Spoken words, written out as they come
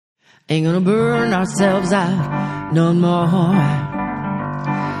Ain't gonna burn ourselves out no more.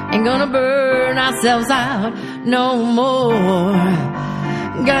 Ain't gonna burn ourselves out no more.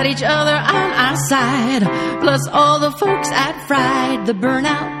 Got each other on our side, plus all the folks at Fried, the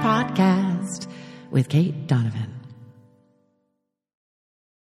Burnout Podcast with Kate Donovan.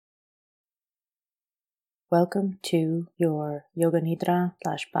 Welcome to your Yoga Nidra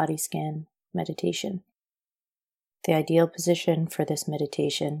 / body scan meditation. The ideal position for this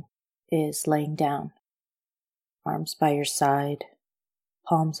meditation is laying down, arms by your side,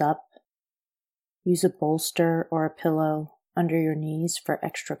 palms up. Use a bolster or a pillow under your knees for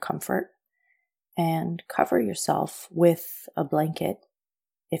extra comfort, and cover yourself with a blanket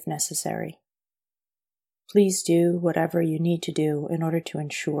if necessary. Please do whatever you need to do in order to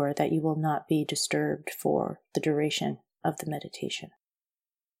ensure that you will not be disturbed for the duration of the meditation.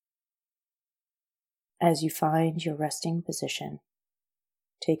 As you find your resting position,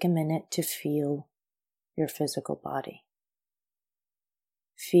 take a minute to feel your physical body.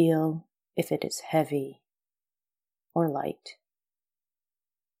 Feel if it is heavy or light,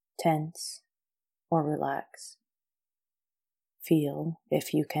 tense or relaxed. Feel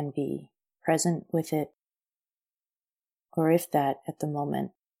if you can be present with it, or if that at the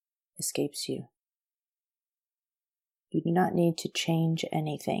moment escapes you. You do not need to change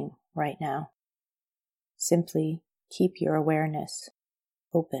anything right now. Simply keep your awareness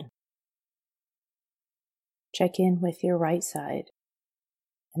open. Check in with your right side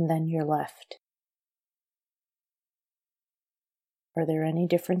and then your left. Are there any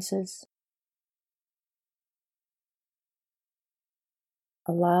differences?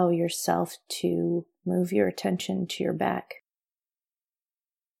 Allow yourself to move your attention to your back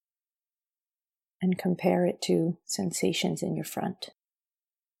and compare it to sensations in your front.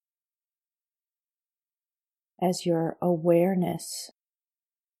 As your awareness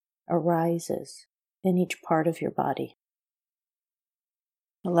arises in each part of your body,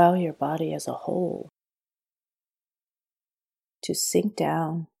 allow your body as a whole to sink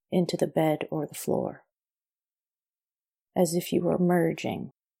down into the bed or the floor, as if you were merging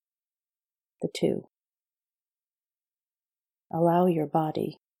the two. Allow your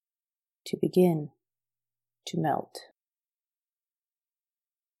body to begin to melt.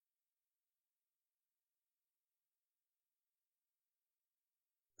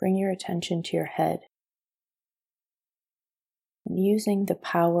 Bring your attention to your head, and using the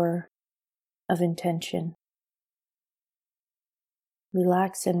power of intention,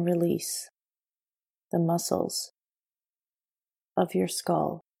 relax and release the muscles of your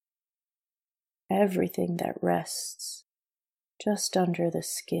skull, everything that rests just under the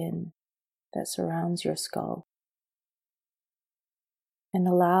skin that surrounds your skull, and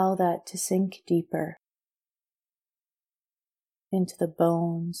allow that to sink deeper into the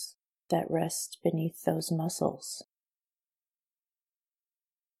bones that rest beneath those muscles.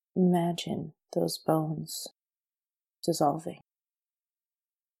 Imagine those bones dissolving.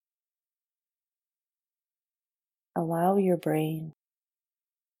 Allow your brain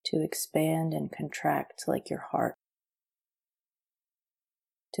to expand and contract like your heart,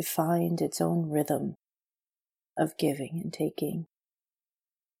 to find its own rhythm of giving and taking,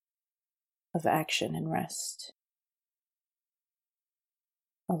 of action and rest.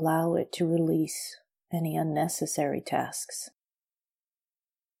 Allow it to release any unnecessary tasks.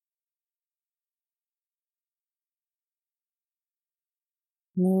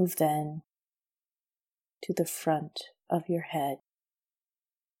 Move then to the front of your head.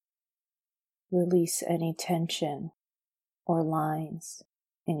 Release any tension or lines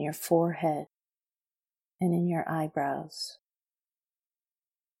in your forehead and in your eyebrows.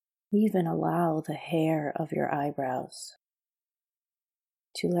 Even allow the hair of your eyebrows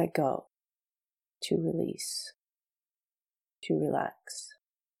to let go, to release, to relax.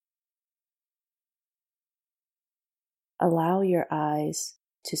 Allow your eyes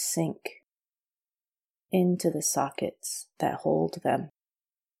to sink into the sockets that hold them.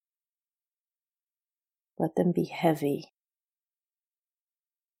 Let them be heavy.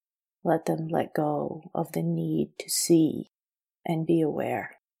 Let them let go of the need to see and be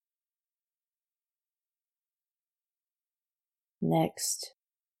aware. Next,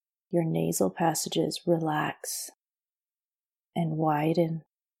 your nasal passages relax and widen.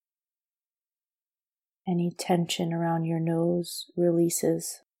 Any tension around your nose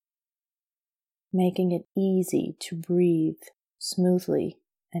releases, making it easy to breathe smoothly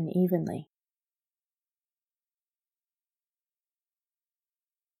and evenly.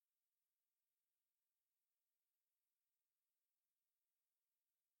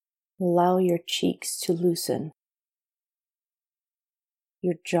 Allow your cheeks to loosen,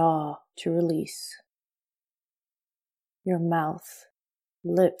 your jaw to release. Your mouth,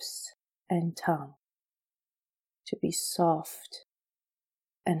 lips, and tongue to be soft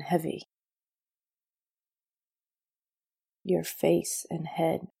and heavy. Your face and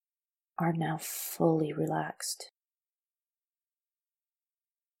head are now fully relaxed.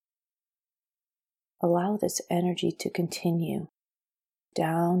 Allow this energy to continue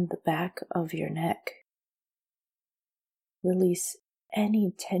down the back of your neck. Release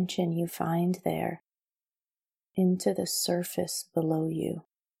any tension you find there into the surface below you.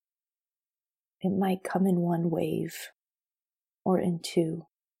 It might come in one wave or in two.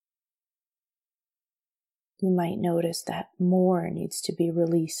 You might notice that more needs to be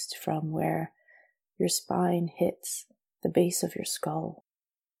released from where your spine hits the base of your skull.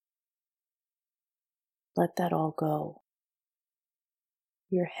 Let that all go.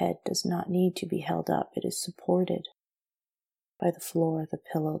 Your head does not need to be held up. It is supported by the floor, the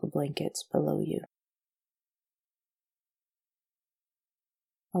pillow, the blankets below you.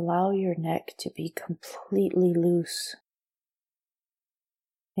 Allow your neck to be completely loose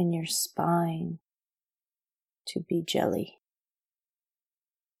and your spine to be jelly.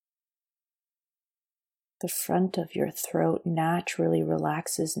 The front of your throat naturally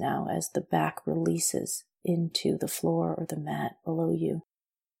relaxes now as the back releases into the floor or the mat below you.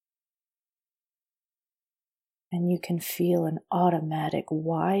 And you can feel an automatic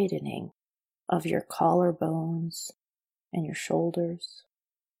widening of your collarbones and your shoulders.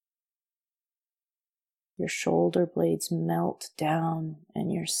 Your shoulder blades melt down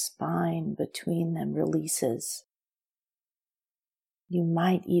and your spine between them releases. You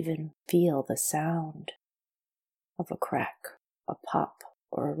might even feel the sound of a crack, a pop,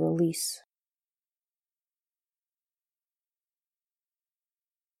 or a release.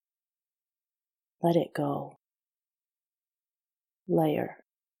 Let it go, layer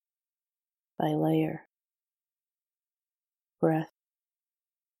by layer, breath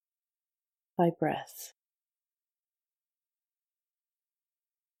by breath.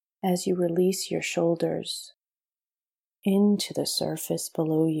 As you release your shoulders into the surface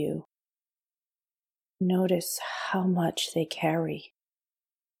below you, notice how much they carry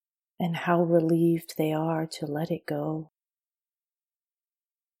and how relieved they are to let it go.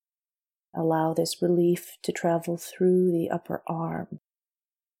 Allow this relief to travel through the upper arm,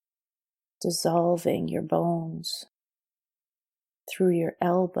 dissolving your bones, through your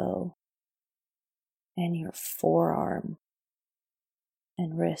elbow and your forearm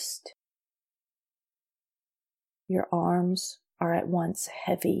and wrist. Your arms are at once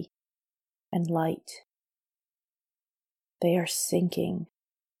heavy and light. They are sinking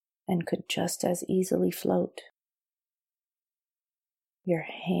and could just as easily float. Your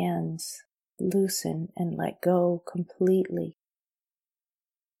hands loosen and let go completely.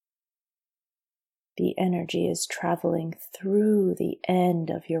 The energy is traveling through the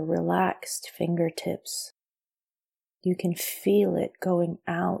end of your relaxed fingertips. You can feel it going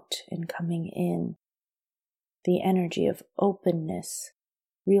out and coming in. The energy of openness,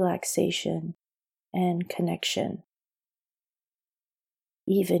 relaxation, and connection.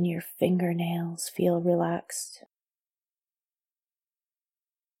 Even your fingernails feel relaxed.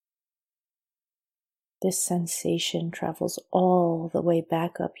 This sensation travels all the way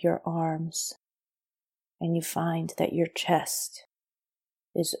back up your arms, and you find that your chest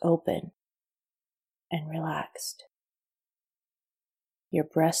is open and relaxed. Your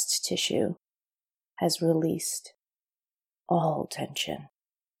breast tissue has released all tension,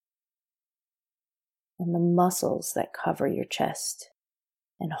 and the muscles that cover your chest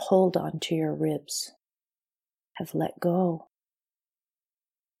and hold on to your ribs have let go.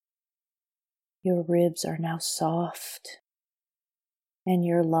 Your ribs are now soft, and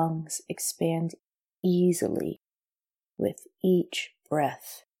your lungs expand easily with each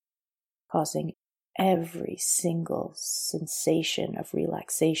breath, causing every single sensation of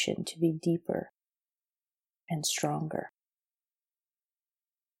relaxation to be deeper and stronger.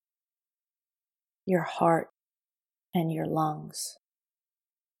 Your heart and your lungs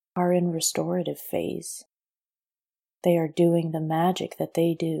are in restorative phase. They are doing the magic that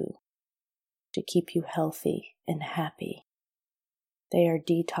they do to keep you healthy and happy. They are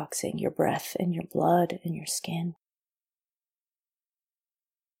detoxing your breath and your blood and your skin.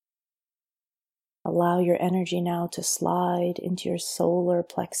 Allow your energy now to slide into your solar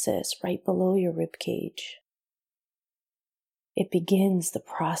plexus right below your rib cage. It begins the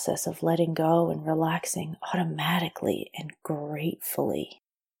process of letting go and relaxing automatically and gratefully.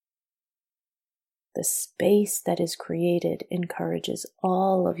 The space that is created encourages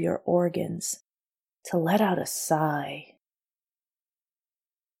all of your organs to let out a sigh.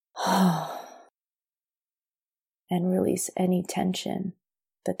 And release any tension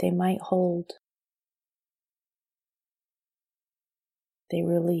that they might hold. They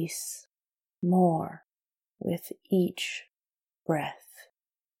release more with each breath.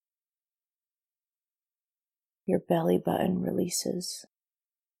 Your belly button releases.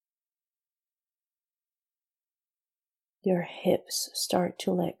 Your hips start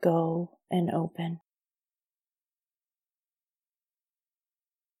to let go and open.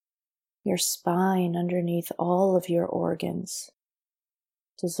 Your spine underneath all of your organs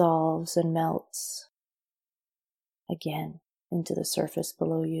dissolves and melts again into the surface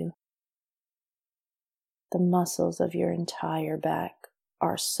below you. The muscles of your entire back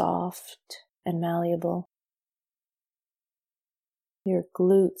are soft and malleable. Your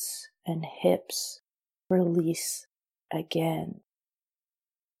glutes and hips release again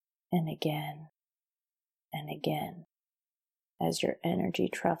and again and again as your energy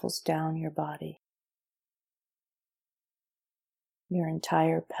travels down your body. Your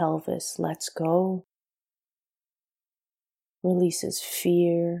entire pelvis lets go, releases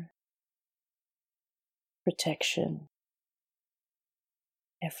fear, protection,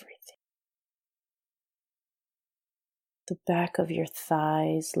 everything. The back of your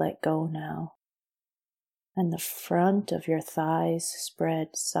thighs let go now, and the front of your thighs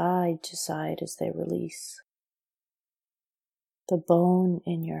spread side to side as they release. The bone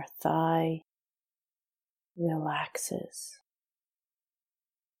in your thigh relaxes.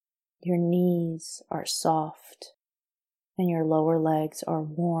 Your knees are soft, and your lower legs are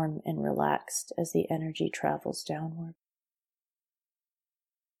warm and relaxed as the energy travels downward.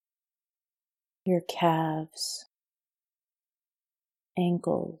 Your calves,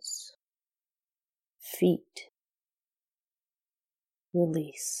 ankles, feet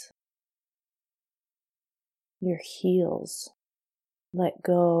release. Your heels let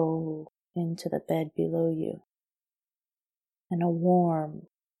go into the bed below you, and a warm,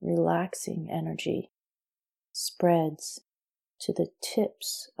 relaxing energy spreads to the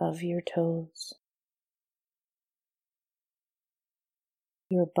tips of your toes.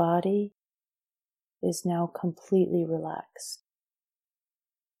 Your body is now completely relaxed.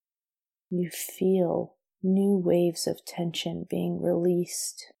 You feel new waves of tension being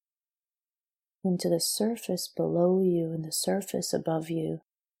released into the surface below you and the surface above you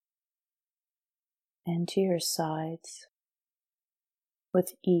and to your sides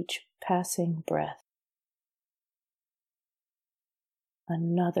with each passing breath.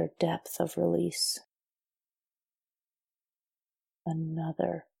 Another depth of release,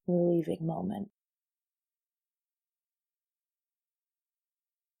 another relieving moment.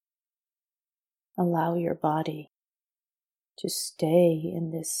 Allow your body to stay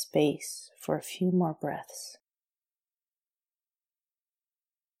in this space for a few more breaths.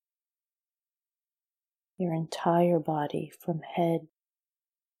 Your entire body, from head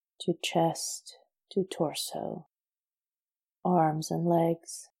to chest to torso, arms and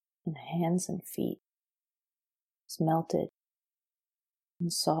legs and hands and feet, is melted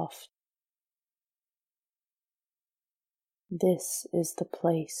and soft. This is the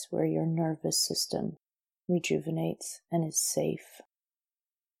place where your nervous system rejuvenates and is safe.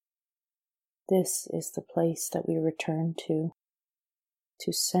 This is the place that we return to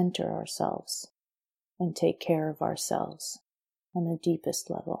center ourselves and take care of ourselves on the deepest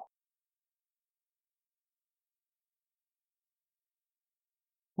level.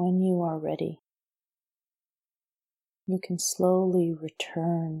 When you are ready, you can slowly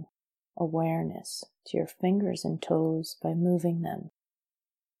return awareness to your fingers and toes by moving them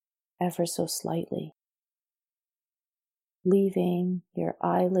ever so slightly, leaving your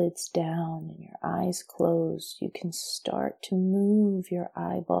eyelids down and your eyes closed. You can start to move your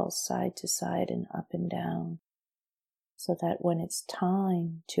eyeballs side to side and up and down, so that when it's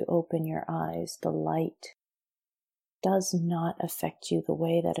time to open your eyes, the light does not affect you the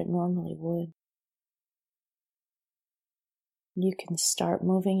way that it normally would. You can start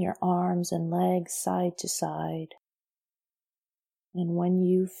moving your arms and legs side to side, and when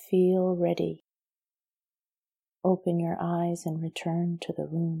you feel ready, open your eyes and return to the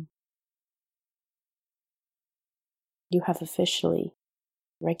room. You have officially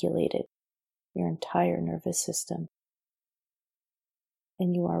regulated your entire nervous system,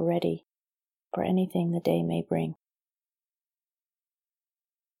 and you are ready for anything the day may bring.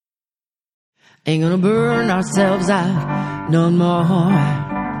 Ain't gonna burn ourselves out no more.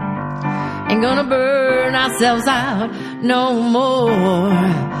 Ain't gonna burn ourselves out no more.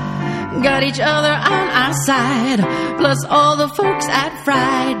 Got each other on our side, plus all the folks at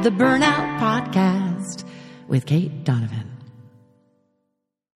Fried, the Burnout Podcast with Kate Donovan.